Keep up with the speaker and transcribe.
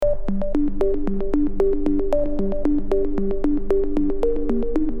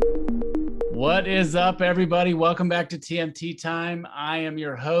What is up, everybody? Welcome back to TMT Time. I am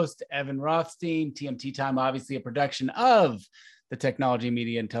your host, Evan Rothstein. TMT Time, obviously a production of the Technology,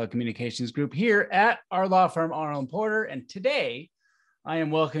 Media, and Telecommunications Group here at our law firm, Arnold & Porter. And today, I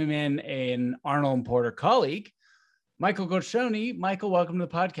am welcoming an Arnold & Porter colleague, Michael Goscione. Michael, welcome to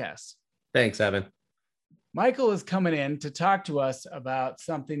the podcast. Thanks, Evan. Michael is coming in to talk to us about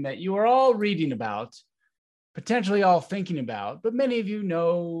something that you are all reading about, potentially all thinking about, but many of you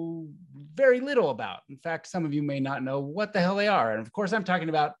know very little about. In fact, some of you may not know what the hell they are. And of course, I'm talking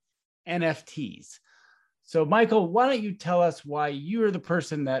about NFTs. So Michael, why don't you tell us why you're the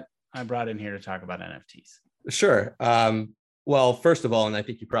person that I brought in here to talk about NFTs? Sure. Well, first of all, and I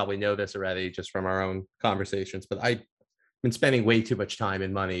think you probably know this already just from our own conversations, but I've been spending way too much time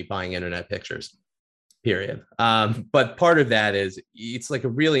and money buying internet pictures, period. But part of that is it's like a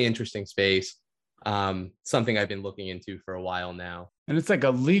really interesting space. Something I've been looking into for a while now. And it's like a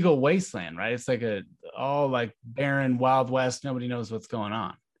legal wasteland, right? It's like all like barren Wild West. Nobody knows what's going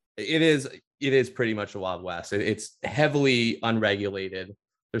on. It is pretty much a Wild West. It's heavily unregulated.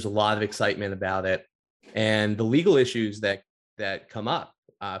 There's a lot of excitement about it. And the legal issues that come up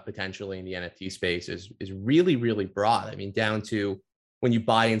potentially in the NFT space is really, really broad. I mean, down to when you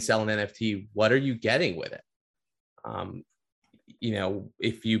buy and sell an NFT, what are you getting with it?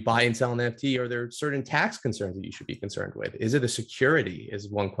 If you buy and sell an NFT, are there certain tax concerns that you should be concerned with? Is it a security is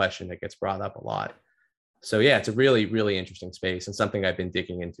one question that gets brought up a lot. So yeah, it's a really, really interesting space and something I've been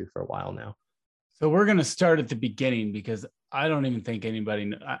digging into for a while now. So we're going to start at the beginning because I don't even think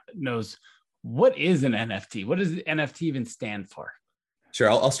anybody knows what is an NFT. What does NFT even stand for? Sure,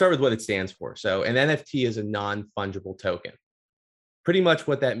 I'll start with what it stands for. So an NFT is a non-fungible token. Pretty much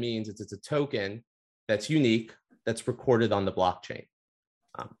what that means is it's a token that's unique, that's recorded on the blockchain.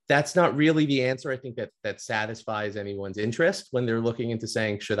 That's not really the answer. I think that satisfies anyone's interest when they're looking into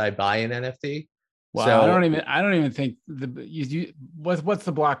saying, should I buy an NFT? Well, so, I don't even think what's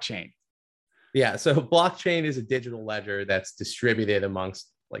the blockchain? Yeah, so blockchain is a digital ledger that's distributed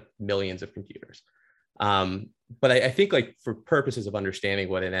amongst like millions of computers. But I think like for purposes of understanding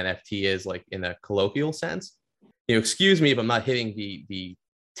what an NFT is, like in a colloquial sense, excuse me if I'm not hitting the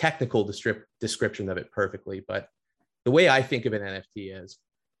technical description of it perfectly, but the way I think of an NFT is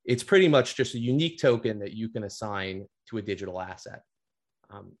it's pretty much just a unique token that you can assign to a digital asset.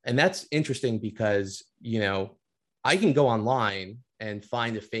 And that's interesting because, I can go online and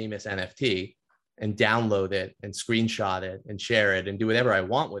find a famous NFT and download it and screenshot it and share it and do whatever I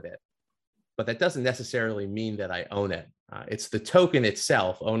want with it. But that doesn't necessarily mean that I own it. It's the token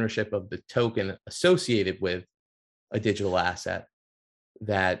itself, ownership of the token associated with a digital asset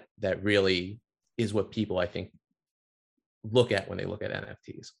that really is what people, I think, look at when they look at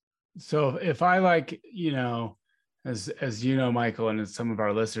NFTs. So if I as you know, Michael, and as some of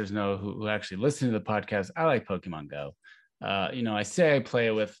our listeners know who actually listen to the podcast, I like Pokemon Go. I say I play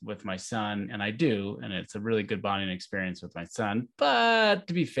it with my son, and I do, and it's a really good bonding experience with my son. But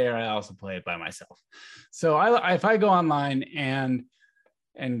to be fair, I also play it by myself. So if I go online and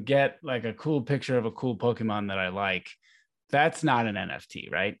get like a cool picture of a cool Pokemon that I like, that's not an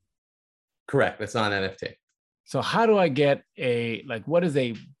NFT, right? Correct. That's not an NFT. So how do I get what is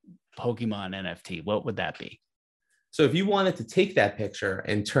a Pokemon NFT? What would that be? So if you wanted to take that picture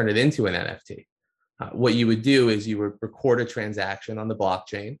and turn it into an NFT, what you would do is you would record a transaction on the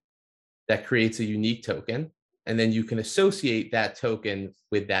blockchain that creates a unique token, and then you can associate that token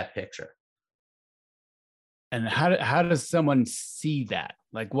with that picture. And how does someone see that?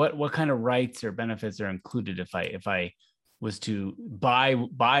 Like what kind of rights or benefits are included if I was to buy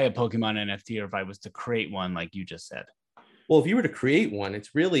a Pokemon NFT, or if I was to create one like you just said? Well, if you were to create one,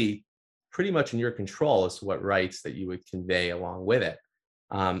 it's really pretty much in your control as to what rights that you would convey along with it.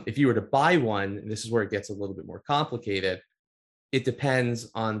 If you were to buy one, and this is where it gets a little bit more complicated, it depends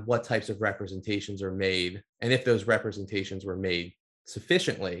on what types of representations are made and if those representations were made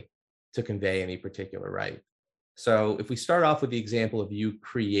sufficiently to convey any particular right. So if we start off with the example of you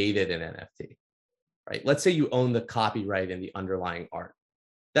created an NFT, right? Let's say you own the copyright in the underlying art.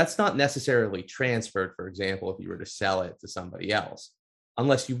 That's not necessarily transferred, for example, if you were to sell it to somebody else,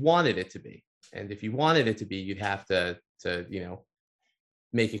 unless you wanted it to be. And if you wanted it to be, you'd have to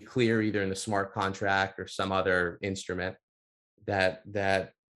make it clear either in the smart contract or some other instrument that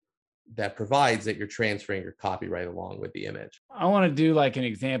provides that you're transferring your copyright along with the image. I want to do like an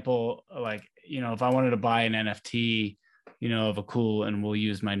example, like, if I wanted to buy an NFT, of a cool, and we'll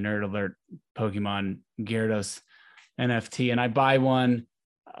use my Nerd Alert Pokemon Gyarados NFT, and I buy one,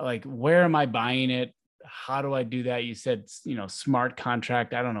 like, where am I buying it? how do I do that? You said, smart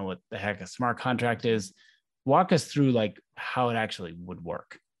contract. I don't know what the heck a smart contract is. Walk us through like how it actually would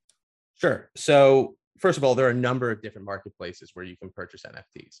work. Sure. So first of all, there are a number of different marketplaces where you can purchase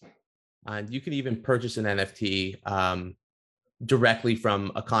NFTs. And you can even purchase an NFT directly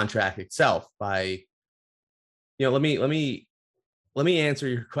from a contract itself by, let me answer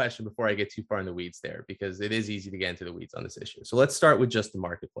your question before I get too far in the weeds there, because it is easy to get into the weeds on this issue. So let's start with just the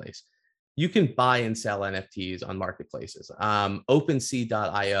marketplace. You can buy and sell NFTs on marketplaces.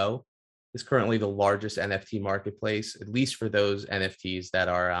 OpenSea.io is currently the largest NFT marketplace, at least for those NFTs that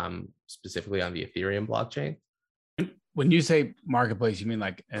are specifically on the Ethereum blockchain. When you say marketplace, you mean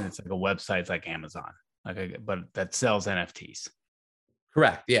like, and it's like a website, it's like Amazon, but that sells NFTs.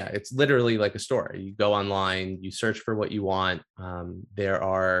 Correct. Yeah, it's literally like a store. You go online, you search for what you want. There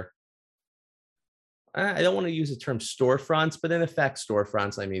are, I don't want to use the term storefronts, but in effect,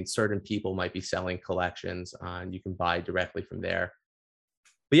 storefronts, I mean, certain people might be selling collections and you can buy directly from there.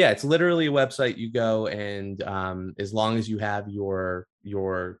 But yeah, it's literally a website. You go and as long as you have your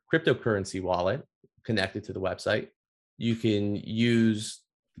cryptocurrency wallet connected to the website, you can use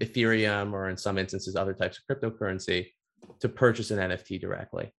Ethereum or in some instances, other types of cryptocurrency to purchase an NFT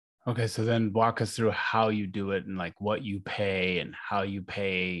directly. Okay. So then walk us through how you do it and like what you pay and how you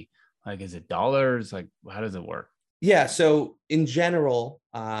pay. Like, is it dollars? Like, how does it work? Yeah. So in general,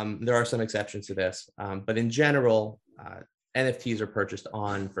 there are some exceptions to this, but in general, NFTs are purchased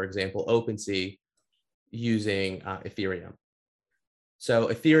on, for example, OpenSea using Ethereum. So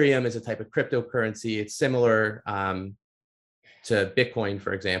Ethereum is a type of cryptocurrency. It's similar to Bitcoin,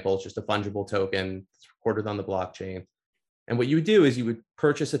 for example. It's just a fungible token. It's recorded on the blockchain. And what you would do is you would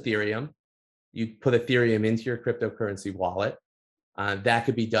purchase Ethereum. You'd put Ethereum into your cryptocurrency wallet. That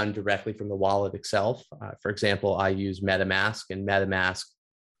could be done directly from the wallet itself. For example, I use MetaMask, and MetaMask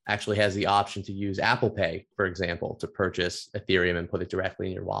actually has the option to use Apple Pay, for example, to purchase Ethereum and put it directly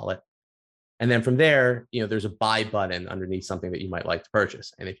in your wallet. And then from there, there's a buy button underneath something that you might like to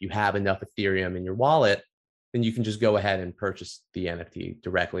purchase. And if you have enough Ethereum in your wallet, then you can just go ahead and purchase the NFT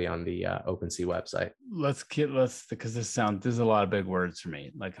directly on the OpenSea website. Because this is a lot of big words for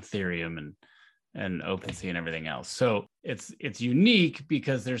me, like Ethereum and OpenSea and everything else. So it's unique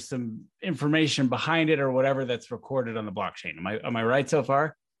because there's some information behind it or whatever that's recorded on the blockchain. Am I right so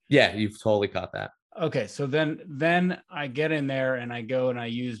far? Yeah, you've totally caught that. Okay, so then I get in there and I go and I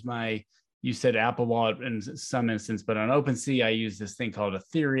use you said Apple Wallet in some instance, but on OpenSea I use this thing called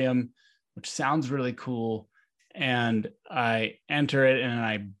Ethereum, which sounds really cool. And I enter it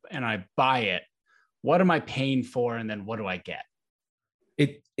and I buy it. What am I paying for? And then what do I get?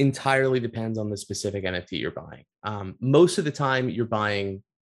 It entirely depends on the specific NFT you're buying. Most of the time you're buying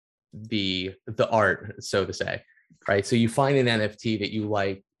the art, so to say, right? So you find an NFT that you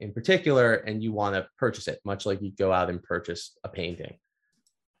like in particular, and you want to purchase it, much like you go out and purchase a painting,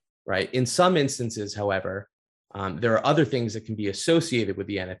 right? In some instances, however, there are other things that can be associated with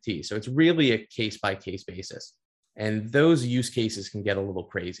the NFT. So it's really a case-by-case basis. And those use cases can get a little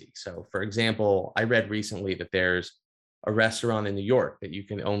crazy. So for example, I read recently that there's a restaurant in New York that you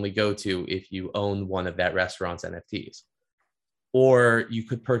can only go to if you own one of that restaurant's NFTs. Or you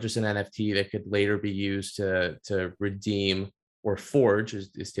could purchase an NFT that could later be used to redeem or forge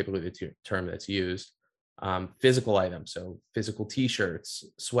is typically the term that's used, physical items. So physical t-shirts,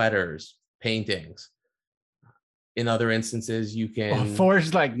 sweaters, paintings. In other instances, you can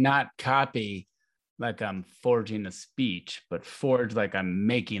forge, like not copy, like I'm forging a speech, but forge like I'm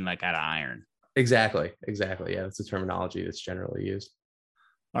making like out of iron. Exactly. Yeah, that's the terminology that's generally used.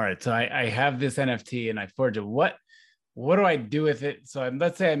 All right. So I have this NFT and I forge it. What do I do with it? So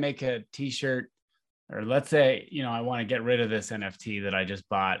let's say I make a t-shirt, or let's say, I want to get rid of this NFT that I just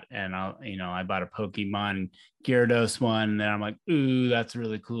bought, and I bought a Pokemon Gyarados one, and I'm like, ooh, that's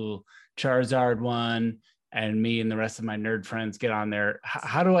really cool. Charizard one, and me and the rest of my nerd friends get on there.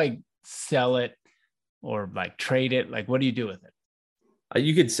 How do I sell it or like trade it? Like, what do you do with it?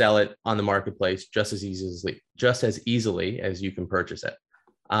 You could sell it on the marketplace just as easily as you can purchase it.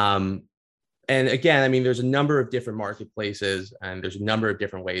 And again, I mean, there's a number of different marketplaces and there's a number of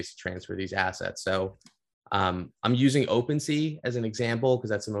different ways to transfer these assets. So I'm using OpenSea as an example because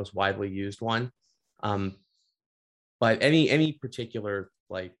that's the most widely used one. But any particular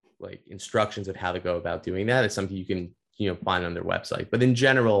like instructions of how to go about doing that is something you can find on their website. But in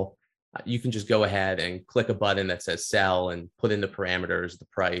general, you can just go ahead and click a button that says sell and put in the parameters, the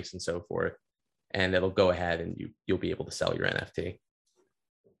price, and so forth, and it'll go ahead and you'll be able to sell your NFT.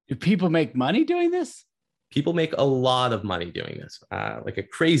 Do people make money doing this? People make a lot of money doing this, like a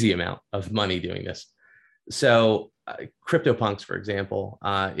crazy amount of money doing this. So CryptoPunks, for example,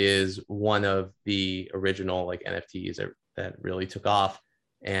 is one of the original like NFTs that really took off.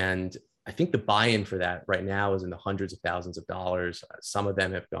 And I think the buy-in for that right now is in the hundreds of thousands of dollars. Some of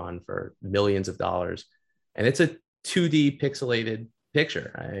them have gone for millions of dollars. And it's a 2D pixelated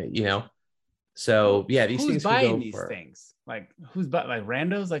picture, you know? So yeah, these Who's things can buying go these for things? Like like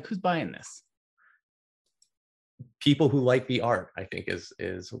randos? Like who's buying this? people who like the art, I think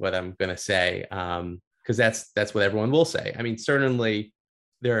is what I'm going to say. Because that's what everyone will say. I mean, certainly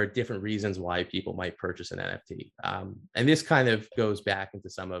there are different reasons why people might purchase an NFT. And this kind of goes back into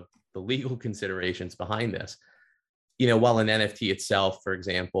some of the legal considerations behind this. You know, while an NFT itself, for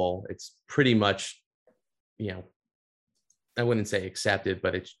example, it's pretty much, you know, I wouldn't say accepted,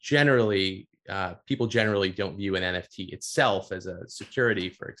 but it's generally, people generally don't view an NFT itself as a security,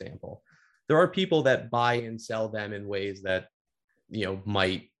 for example. There are people that buy and sell them in ways that, you know,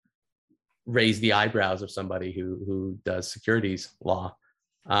 might raise the eyebrows of somebody who does securities law.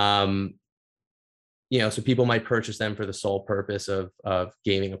 You know, so people might purchase them for the sole purpose of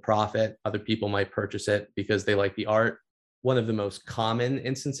gaining a profit. Other people might purchase it because they like the art. One of the most common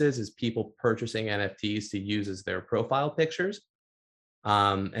instances is people purchasing NFTs to use as their profile pictures.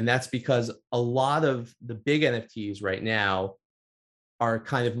 And that's because a lot of the big NFTs right now are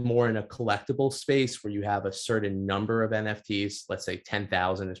kind of more in a collectible space where you have a certain number of NFTs. Let's say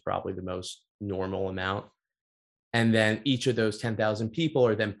 10,000 is probably the most normal amount. And then each of those 10,000 people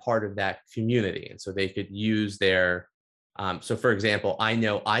are then part of that community. And so they could use their, so for example, I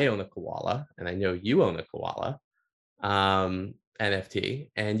know I own a koala and I know you own a koala NFT,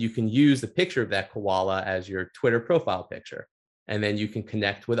 and you can use the picture of that koala as your Twitter profile picture. And then you can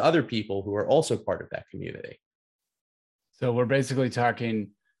connect with other people who are also part of that community. So we're basically talking,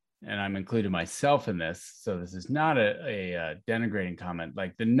 and I'm including myself in this. So this is not a denigrating comment,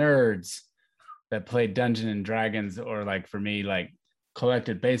 like the nerds that played Dungeons and Dragons, or like for me, like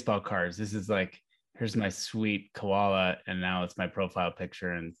collected baseball cards. This is like, here's my sweet koala, and now it's my profile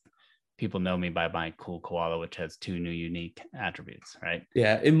picture, and people know me by my cool koala, which has 2 new unique attributes, right?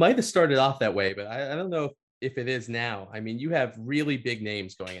 Yeah, it might have started off that way, but I don't know if it is now. I mean, you have really big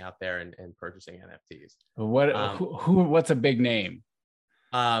names going out there and purchasing NFTs. What's a big name?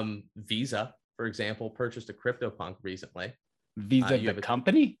 Visa, for example, purchased a CryptoPunk recently. Visa the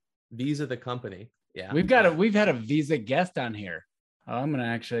company? Visa the company. Yeah. We've had a Visa guest on here. Oh, I'm gonna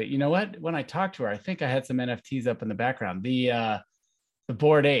actually, you know what? When I talked to her, I think I had some NFTs up in the background. The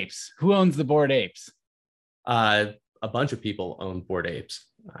Bored Apes. Who owns the Bored Apes? A bunch of people own Bored Apes.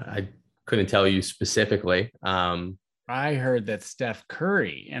 I couldn't tell you specifically. I heard that Steph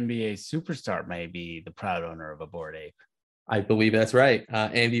Curry, NBA superstar, may be the proud owner of a Bored Ape. I believe that's right.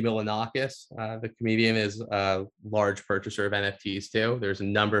 Andy Milonakis, the comedian, is a large purchaser of NFTs too. There's a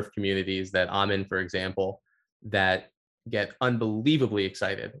number of communities that I'm in, for example, that get unbelievably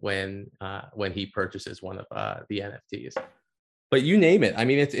excited when he purchases one of the NFTs. But you name it. I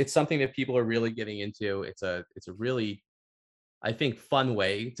mean, it's something that people are really getting into. It's a really, I think, fun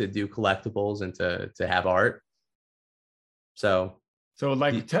way to do collectibles and to have art. So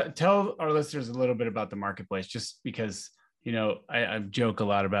like, tell our listeners a little bit about the marketplace, just because, you know, I joke a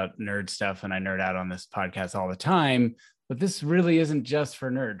lot about nerd stuff and I nerd out on this podcast all the time, but this really isn't just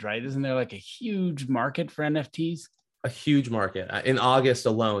for nerds, right? Isn't there like a huge market for NFTs? A huge market. In August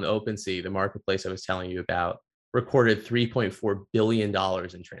alone, OpenSea, the marketplace I was telling you about, recorded $3.4 billion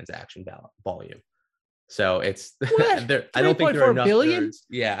in transaction volume. So it's there. I don't think there are enough nerds.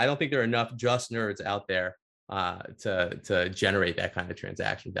 Yeah, I don't think there are enough just nerds out there to generate that kind of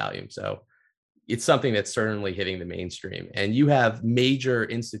transaction volume. So it's something that's certainly hitting the mainstream. And you have major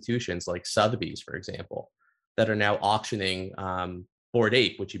institutions like Sotheby's, for example, that are now auctioning Bored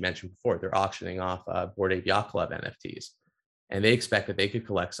Ape, which you mentioned before. They're auctioning off Bored Ape Yacht Club NFTs, and they expect that they could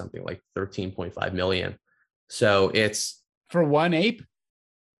collect something like 13.5 million. So it's for one ape.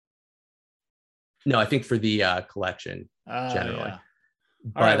 No, I think for the collection generally. Yeah.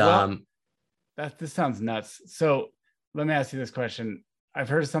 But right, well, this sounds nuts. So let me ask you this question. I've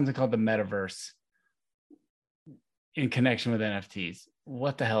heard of something called the metaverse in connection with NFTs.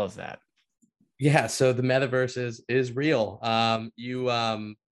 What the hell is that? Yeah, so the metaverse is real.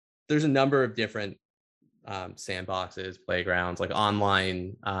 There's a number of different sandboxes, playgrounds, like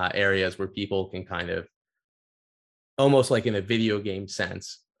online areas where people can kind of, almost like in a video game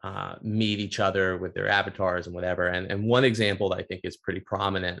sense, meet each other with their avatars and whatever. And one example that I think is pretty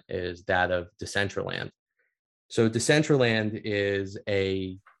prominent is that of Decentraland. So Decentraland is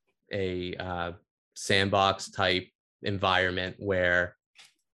a sandbox type environment where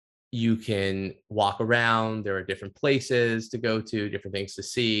you can walk around. There are different places to go to, different things to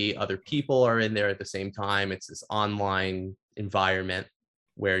see. Other people are in there at the same time. It's this online environment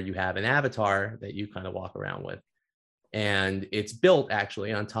where you have an avatar that you kind of walk around with. And it's built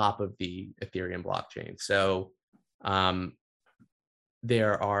actually on top of the Ethereum blockchain. So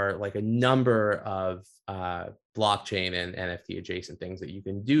there are like a number of blockchain and NFT adjacent things that you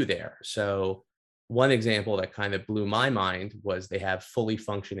can do there. So one example that kind of blew my mind was they have fully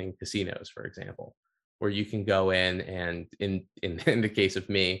functioning casinos, for example, where you can go in and in the case of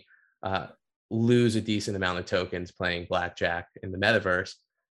me, lose a decent amount of tokens playing blackjack in the metaverse.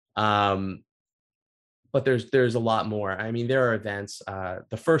 But there's a lot more. I mean, there are events.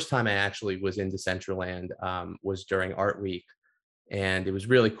 The first time I actually was in Decentraland was during Art Week, and it was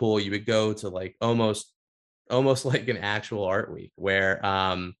really cool. You would go to like almost like an actual art week where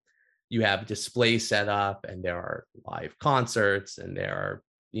you have displays set up and there are live concerts and there are,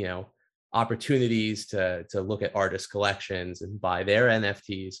 you know, opportunities to look at artist collections and buy their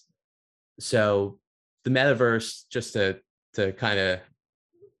NFTs. So the metaverse, just to kind of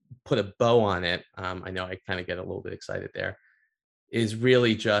put a bow on it, I know I kind of get a little bit excited there, is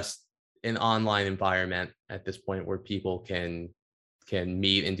really just an online environment at this point where people can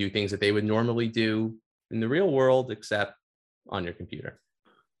meet and do things that they would normally do in the real world, except on your computer.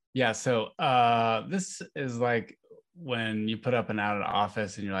 Yeah. So this is like when you put up an out of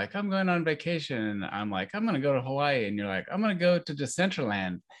office and you're like, I'm going on vacation. And I'm like, I'm going to go to Hawaii. And you're like, I'm going to go to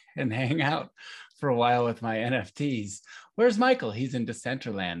Decentraland and hang out for a while with my NFTs. Where's Michael? He's in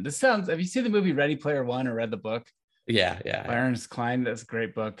Decentraland. This sounds, have you seen the movie Ready Player One or read the book? Yeah. By Ernest Cline. That's a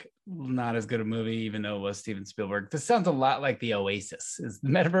great book. Not as good a movie, even though it was Steven Spielberg. This sounds a lot like the Oasis. Is the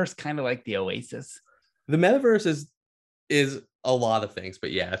metaverse kind of like the Oasis? The metaverse is a lot of things,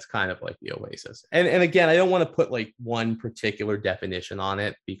 but yeah, it's kind of like the Oasis. And again, I don't want to put like one particular definition on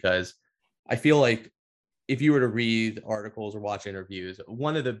it, because I feel like if you were to read articles or watch interviews,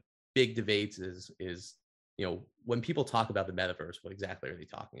 one of the big debates is, you know, when people talk about the metaverse, what exactly are they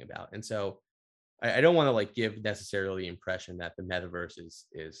talking about? And so I don't want to like give necessarily the impression that the metaverse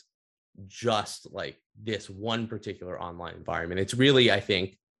is just like this one particular online environment. It's really, I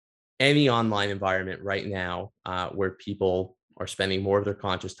think, any online environment right now where people are spending more of their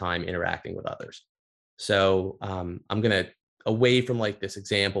conscious time interacting with others. So I'm going to, away from like this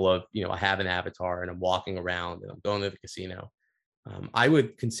example of, you know, I have an avatar and I'm walking around and I'm going to the casino. I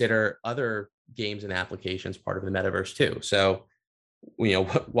would consider other games and applications part of the metaverse too. So, you know,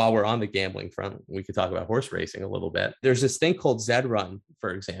 while we're on the gambling front, we could talk about horse racing a little bit. There's this thing called Zed Run,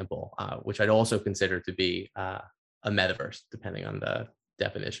 for example, which I'd also consider to be a metaverse, depending on the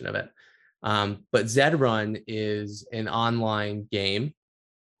definition of it. But Zed Run is an online game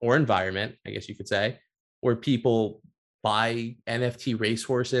or environment, I guess you could say, where people buy NFT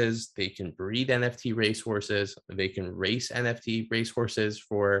racehorses. They can breed NFT racehorses. They can race NFT racehorses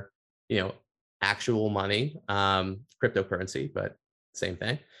for, you know, actual money, cryptocurrency, but same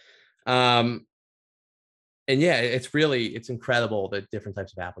thing. And yeah, it's incredible the different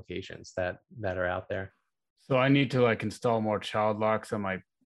types of applications that are out there. So I need to like install more child locks on my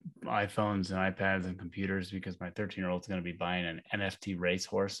iPhones and iPads and computers, because my 13-year-old is going to be buying an NFT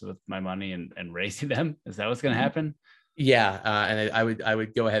racehorse with my money and racing them. Is that what's going to happen? Yeah, and I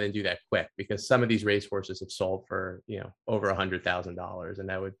would go ahead and do that quick, because some of these racehorses have sold for, you know, over $100,000, and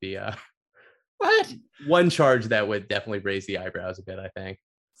that would be what one charge that would definitely raise the eyebrows a bit, I think.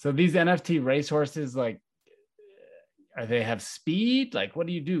 So these NFT racehorses, like, are they have speed? Like, what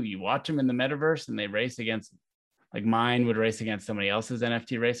do? You watch them in the metaverse and they race against, like mine would race against somebody else's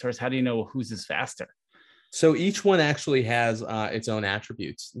NFT racehorse. How do you know whose is faster? So each one actually has its own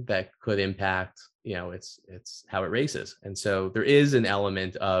attributes that could impact, you know, it's how it races. And so there is an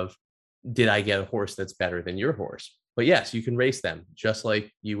element of, did I get a horse that's better than your horse? But yes, you can race them just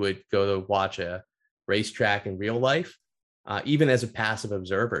like you would go to watch a racetrack in real life. Even as a passive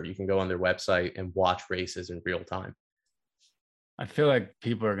observer, you can go on their website and watch races in real time. I feel like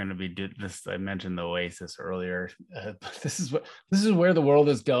people are going to be this. I mentioned the Oasis earlier. This is where the world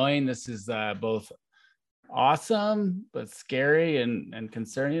is going. This is both awesome but scary and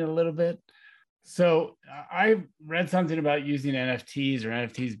concerning a little bit. So I read something about using NFTs, or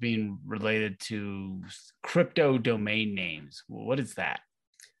NFTs being related to crypto domain names. What is that?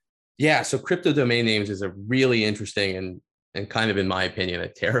 Yeah, so crypto domain names is a really interesting and kind of, in my opinion, a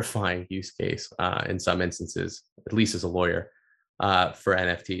terrifying use case in some instances, at least as a lawyer, for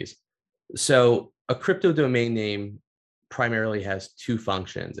NFTs. So a crypto domain name primarily has two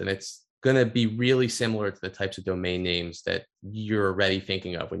functions, and it's going to be really similar to the types of domain names that you're already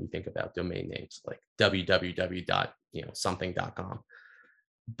thinking of when you think about domain names, like www.something.com.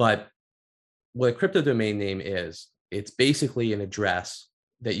 But what a crypto domain name is, it's basically an address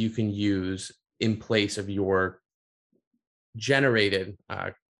that you can use in place of your generated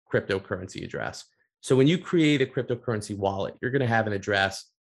cryptocurrency address. So when you create a cryptocurrency wallet, you're going to have an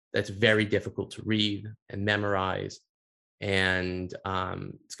address that's very difficult to read and memorize. And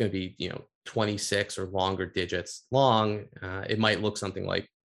it's going to be, 26 or longer digits long. It might look something like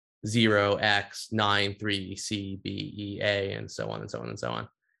 0x93CBEA and so on and so on and so on.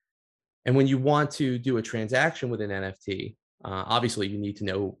 And when you want to do a transaction with an NFT, obviously you need to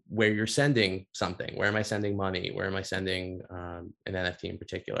know where you're sending something. Where am I sending money? Where am I sending an NFT in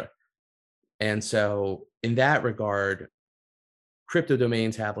particular? And so in that regard, crypto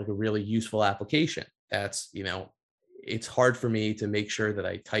domains have like a really useful application. That's, it's hard for me to make sure that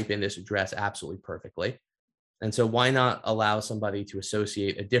I type in this address absolutely perfectly. And so why not allow somebody to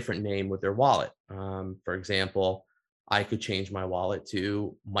associate a different name with their wallet? For example, I could change my wallet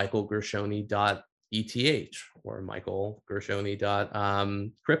to michaelgershoni.eth or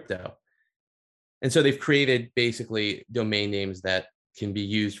michaelgershoni.crypto. And so they've created basically domain names that can be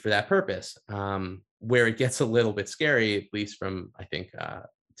used for that purpose. Where it gets a little bit scary, at least from, I think,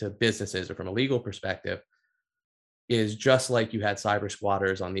 to businesses or from a legal perspective, is just like you had cyber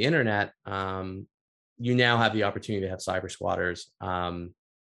squatters on the internet, you now have the opportunity to have cyber squatters on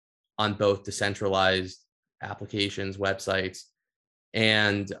both decentralized applications, websites,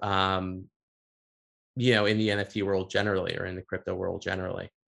 and in the NFT world generally, or in the crypto world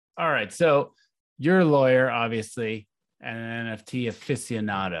generally. All right. So you're a lawyer, obviously, and an NFT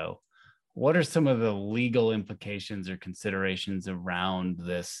aficionado. What are some of the legal implications or considerations around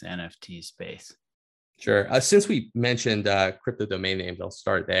this NFT space? Sure. Since we mentioned crypto domain names, I'll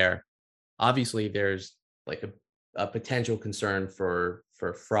start there. Obviously, there's like a potential concern for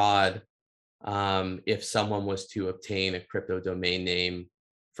fraud if someone was to obtain a crypto domain name,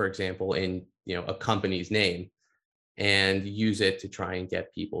 for example, in a company's name, and use it to try and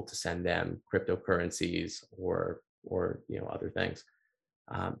get people to send them cryptocurrencies or other things.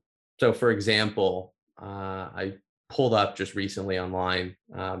 So, for example, I pulled up just recently online.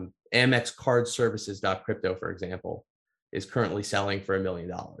 AmexCardServices.crypto, for example, is currently selling for $1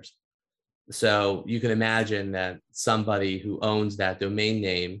 million. So you can imagine that somebody who owns that domain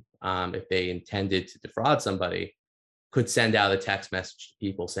name, if they intended to defraud somebody, could send out a text message to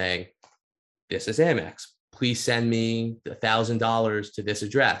people saying, "This is Amex. Please send me $1,000 to this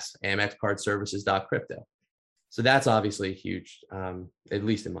address, AmexCardServices.crypto." So that's obviously a huge, at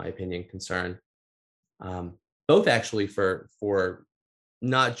least in my opinion, concern. Both actually for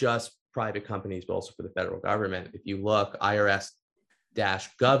not just private companies, but also for the federal government. If you look,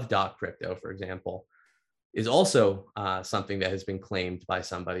 IRS-gov.crypto, for example, is also something that has been claimed by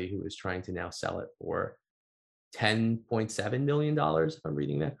somebody who is trying to now sell it for $10.7 million, if I'm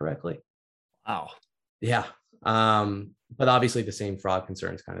reading that correctly. Wow. Yeah. But obviously the same fraud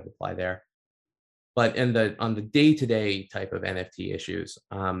concerns kind of apply there. But on the day-to-day type of NFT issues,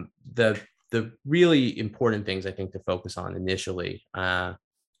 the really important things I think to focus on initially,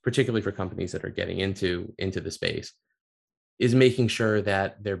 particularly for companies that are getting into the space, is making sure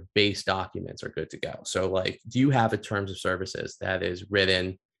that their base documents are good to go. So like, do you have a terms of services that is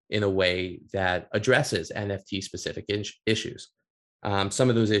written in a way that addresses NFT specific issues? Some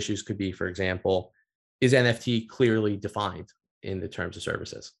of those issues could be, for example, is NFT clearly defined in the terms of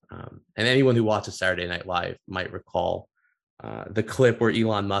services? And anyone who watches Saturday Night Live might recall the clip where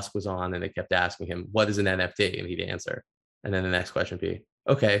Elon Musk was on and they kept asking him, "What is an NFT?" And he'd answer. And then the next question would be,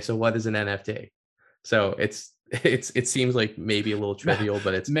 "Okay, so what is an NFT?" So it seems like maybe a little trivial,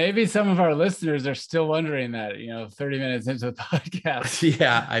 but it's maybe some of our listeners are still wondering that, 30 minutes into the podcast.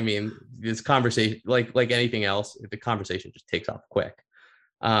 Yeah, I mean, this conversation, like anything else, the conversation just takes off quick.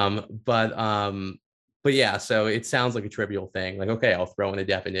 But yeah, so it sounds like a trivial thing. Like, okay, I'll throw in a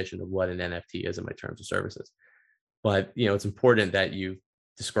definition of what an NFT is in my terms of services. But it's important that you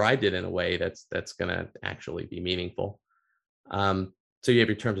described it in a way that's going to actually be meaningful. So you have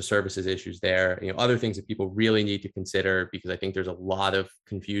your terms of services issues there. Other things that people really need to consider, because I think there's a lot of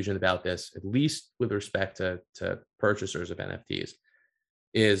confusion about this, at least with respect to purchasers of NFTs,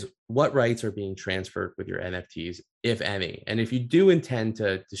 is what rights are being transferred with your NFTs, if any. And if you do intend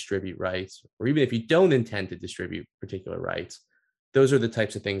to distribute rights, or even if you don't intend to distribute particular rights, those are the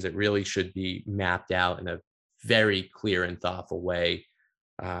types of things that really should be mapped out in a very clear and thoughtful way,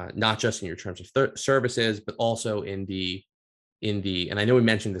 not just in your terms of services, but also in the, and I know we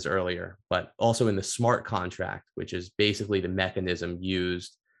mentioned this earlier, but also in the smart contract, which is basically the mechanism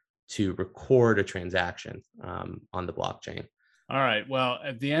used to record a transaction on the blockchain. All right. Well,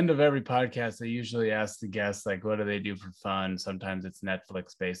 at the end of every podcast, I usually ask the guests, like, what do they do for fun? Sometimes it's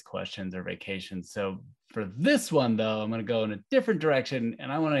Netflix-based questions or vacations. So for this one, though, I'm going to go in a different direction,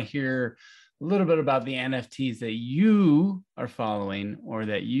 and I want to hear a little bit about the NFTs that you are following or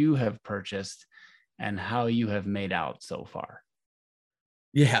that you have purchased and how you have made out so far.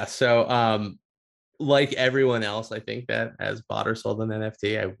 Yeah. So like everyone else, I think that has bought or sold an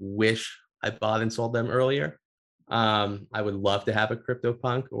NFT, I wish I bought and sold them earlier. I would love to have a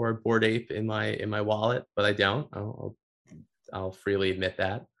CryptoPunk or a Bored Ape in my wallet, but I don't. I'll freely admit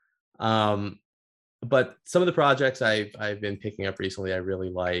that. But some of the projects I've been picking up recently, I really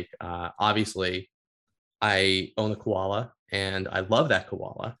like. Obviously, I own a koala, and I love that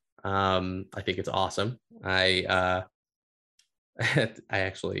koala. I think it's awesome. I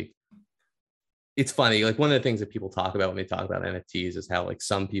actually, it's funny. Like one of the things that people talk about when they talk about NFTs is how like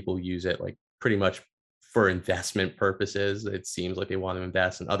some people use it like pretty much for investment purposes. It seems like they want to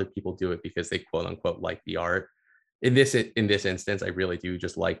invest, and other people do it because they quote unquote like the art. In this instance, I really do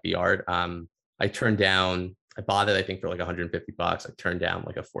just like the art. I bought it I think for like $150. I turned down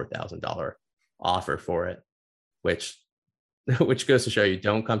like a $4,000 offer for it, which which goes to show you,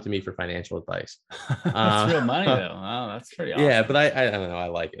 don't come to me for financial advice. That's real money, though. Wow, that's pretty awesome. Yeah, but I don't know, I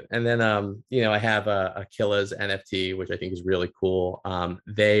like it. And then I have a Killas NFT, which I think is really cool.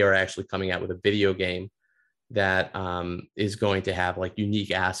 They are actually coming out with a video game that is going to have like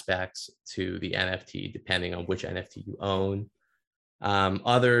unique aspects to the NFT depending on which NFT you own.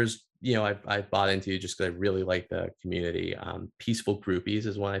 Others, I've bought into just because I really like the community. Peaceful Groupies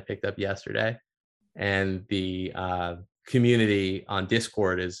is one I picked up yesterday, and the community on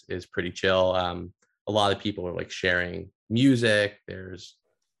Discord is pretty chill. A lot of people are like sharing music. There's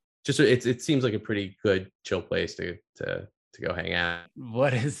just it seems like a pretty good chill place to go hang out.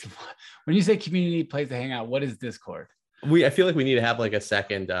 What is, when you say community place to hang out, what is Discord? I feel like we need to have like a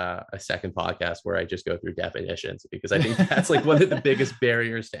second podcast where I just go through definitions, because I think that's like one of the biggest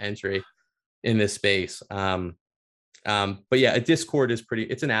barriers to entry in this space. But yeah, a Discord is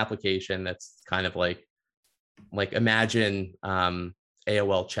it's an application that's kind of like imagine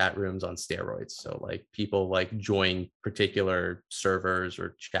AOL chat rooms on steroids. So like people like join particular servers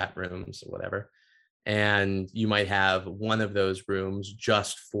or chat rooms or whatever. And you might have one of those rooms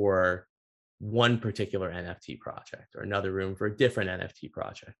just for one particular NFT project, or another room for a different NFT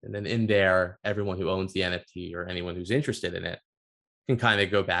project. And then in there, everyone who owns the NFT or anyone who's interested in it can kind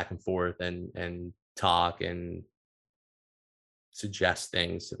of go back and forth and talk and suggest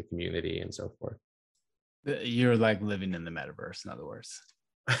things to the community and so forth. You're like living in the metaverse, in other words.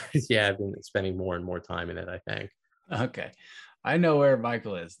 Yeah, I've been spending more and more time in it, I think. Okay. I know where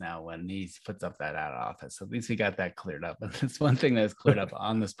Michael is now when he puts up that ad office. So at least we got that cleared up. And that's one thing that's cleared up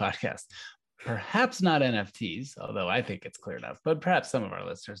on this podcast. Perhaps not NFTs, although I think it's cleared up, but perhaps some of our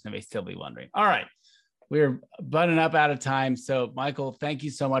listeners may still be wondering. All right. We're buttoning up out of time. So Michael, thank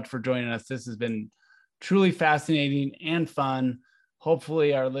you so much for joining us. This has been truly fascinating and fun.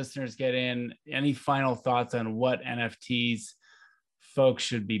 Hopefully our listeners get in. Any final thoughts on what NFTs folks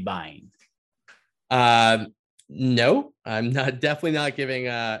should be buying? No, I'm definitely not giving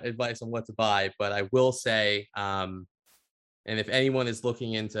advice on what to buy, but I will say, and if anyone is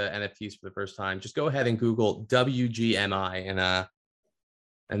looking into NFTs for the first time, just go ahead and Google WGMI,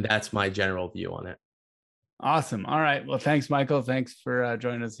 and that's my general view on it. Awesome. All right. Well, thanks, Michael. Thanks for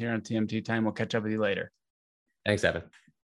joining us here on TMT Time. We'll catch up with you later. Thanks, Evan.